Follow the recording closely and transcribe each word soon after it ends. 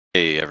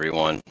Hey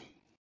everyone,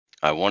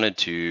 I wanted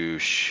to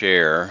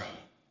share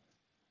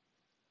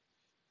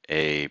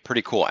a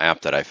pretty cool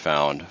app that I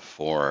found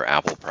for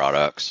Apple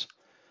products.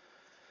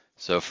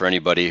 So for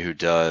anybody who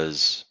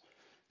does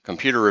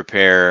computer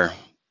repair,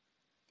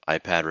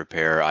 iPad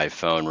repair,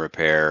 iPhone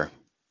repair,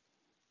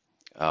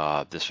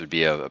 this would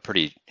be a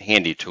pretty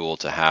handy tool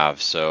to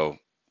have. So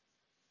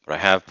what I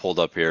have pulled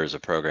up here is a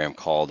program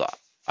called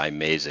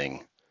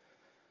iMazing.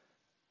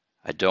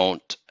 I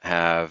don't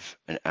have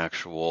an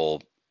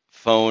actual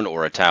phone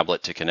or a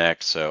tablet to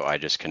connect, so I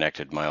just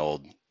connected my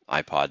old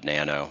iPod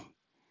Nano.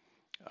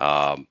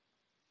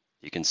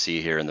 You can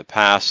see here in the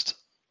past,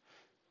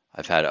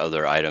 I've had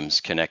other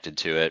items connected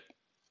to it.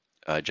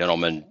 A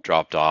gentleman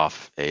dropped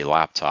off a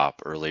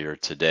laptop earlier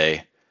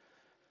today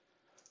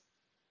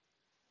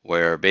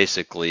where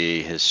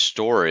basically his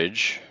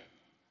storage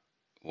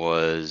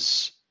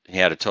was, he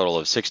had a total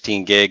of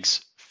 16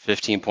 gigs,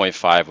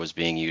 15.5 was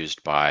being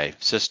used by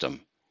system.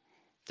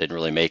 Didn't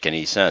really make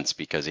any sense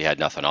because he had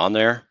nothing on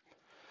there.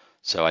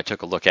 So I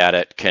took a look at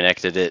it,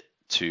 connected it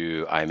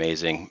to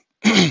iMazing.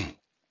 As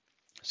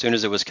soon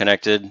as it was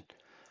connected,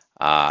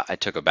 I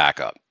took a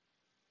backup.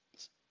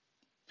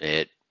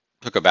 It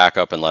took a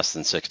backup in less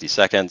than 60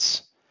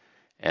 seconds.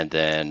 And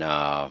then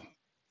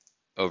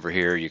over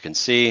here, you can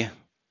see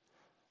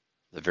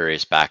the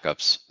various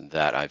backups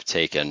that I've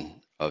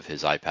taken of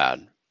his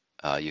iPad.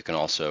 You can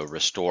also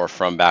restore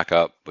from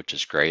backup, which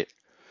is great.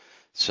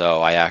 So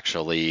I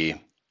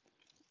actually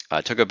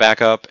took a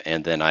backup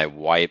and then I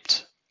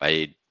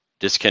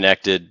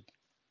disconnected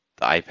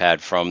the iPad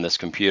from this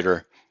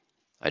computer.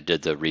 I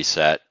did the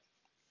reset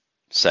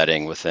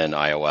setting within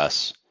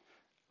iOS,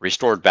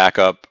 restored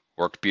backup,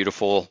 worked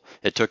beautiful.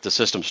 It took the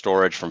system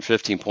storage from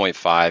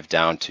 15.5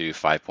 down to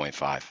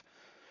 5.5.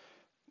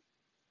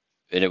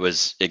 And it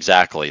was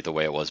exactly the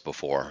way it was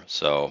before.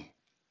 So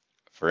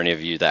for any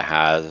of you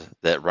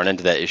that run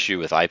into that issue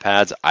with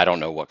iPads, I don't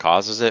know what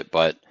causes it,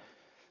 but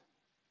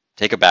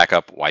take a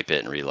backup, wipe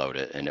it, and reload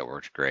it, and it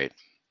worked great.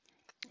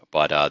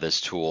 But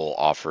this tool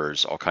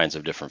offers all kinds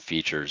of different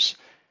features.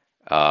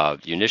 You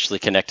initially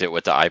connect it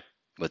with the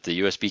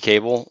USB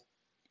cable,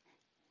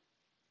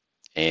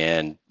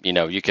 and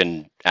you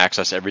can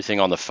access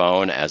everything on the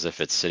phone as if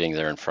it's sitting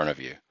there in front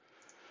of you.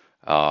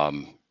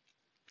 Over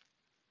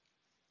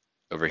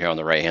here on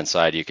the right hand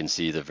side, you can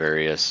see the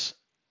various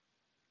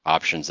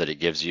options that it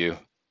gives you.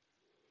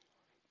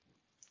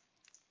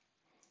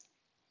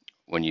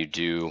 When you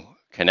do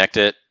connect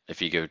it,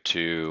 if you go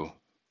to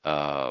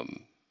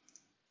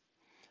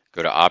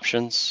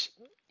options,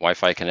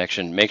 Wi-Fi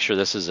connection, make sure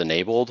this is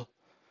enabled.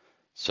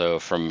 So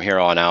from here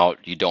on out,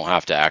 you don't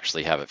have to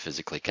actually have it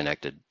physically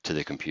connected to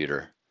the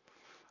computer.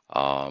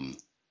 And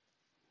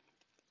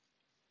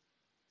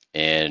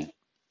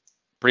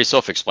pretty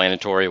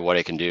self-explanatory what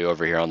it can do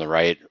over here on the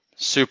right.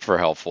 Super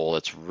helpful.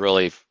 It's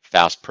really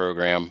fast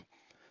program.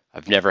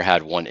 I've never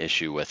had one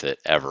issue with it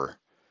ever.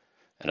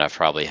 And I've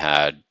probably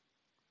had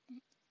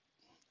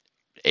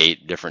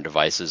 8 different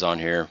devices on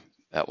here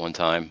at one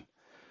time.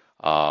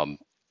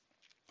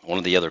 One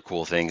of the other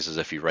cool things is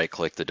if you right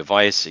click the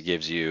device, it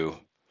gives you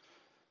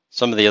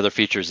some of the other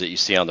features that you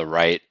see on the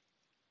right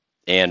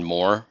and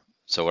more.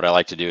 So what I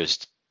like to do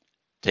is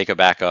take a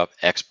backup,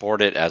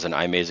 export it as an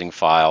iMazing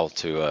file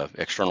to an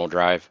external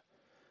drive,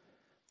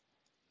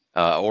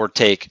 or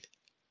take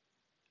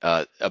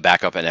a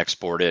backup and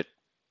export it,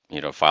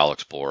 File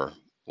Explorer,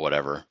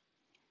 whatever.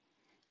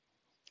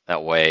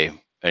 That way,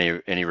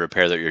 any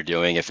repair that you're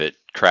doing, if it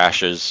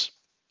crashes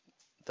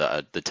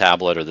the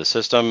tablet or the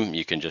system,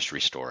 you can just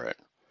restore it.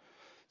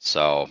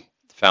 So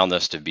found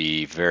this to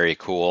be very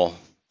cool.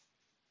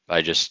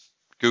 I just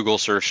Google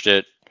searched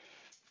it,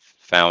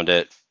 found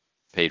it,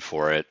 paid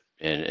for it,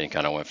 and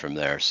kind of went from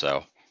there.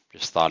 So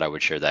just thought I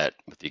would share that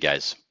with you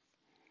guys.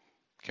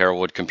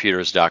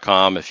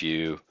 CarolWoodComputers.com if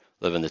you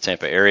live in the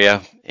Tampa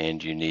area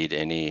and you need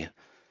any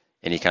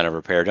kind of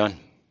repair done.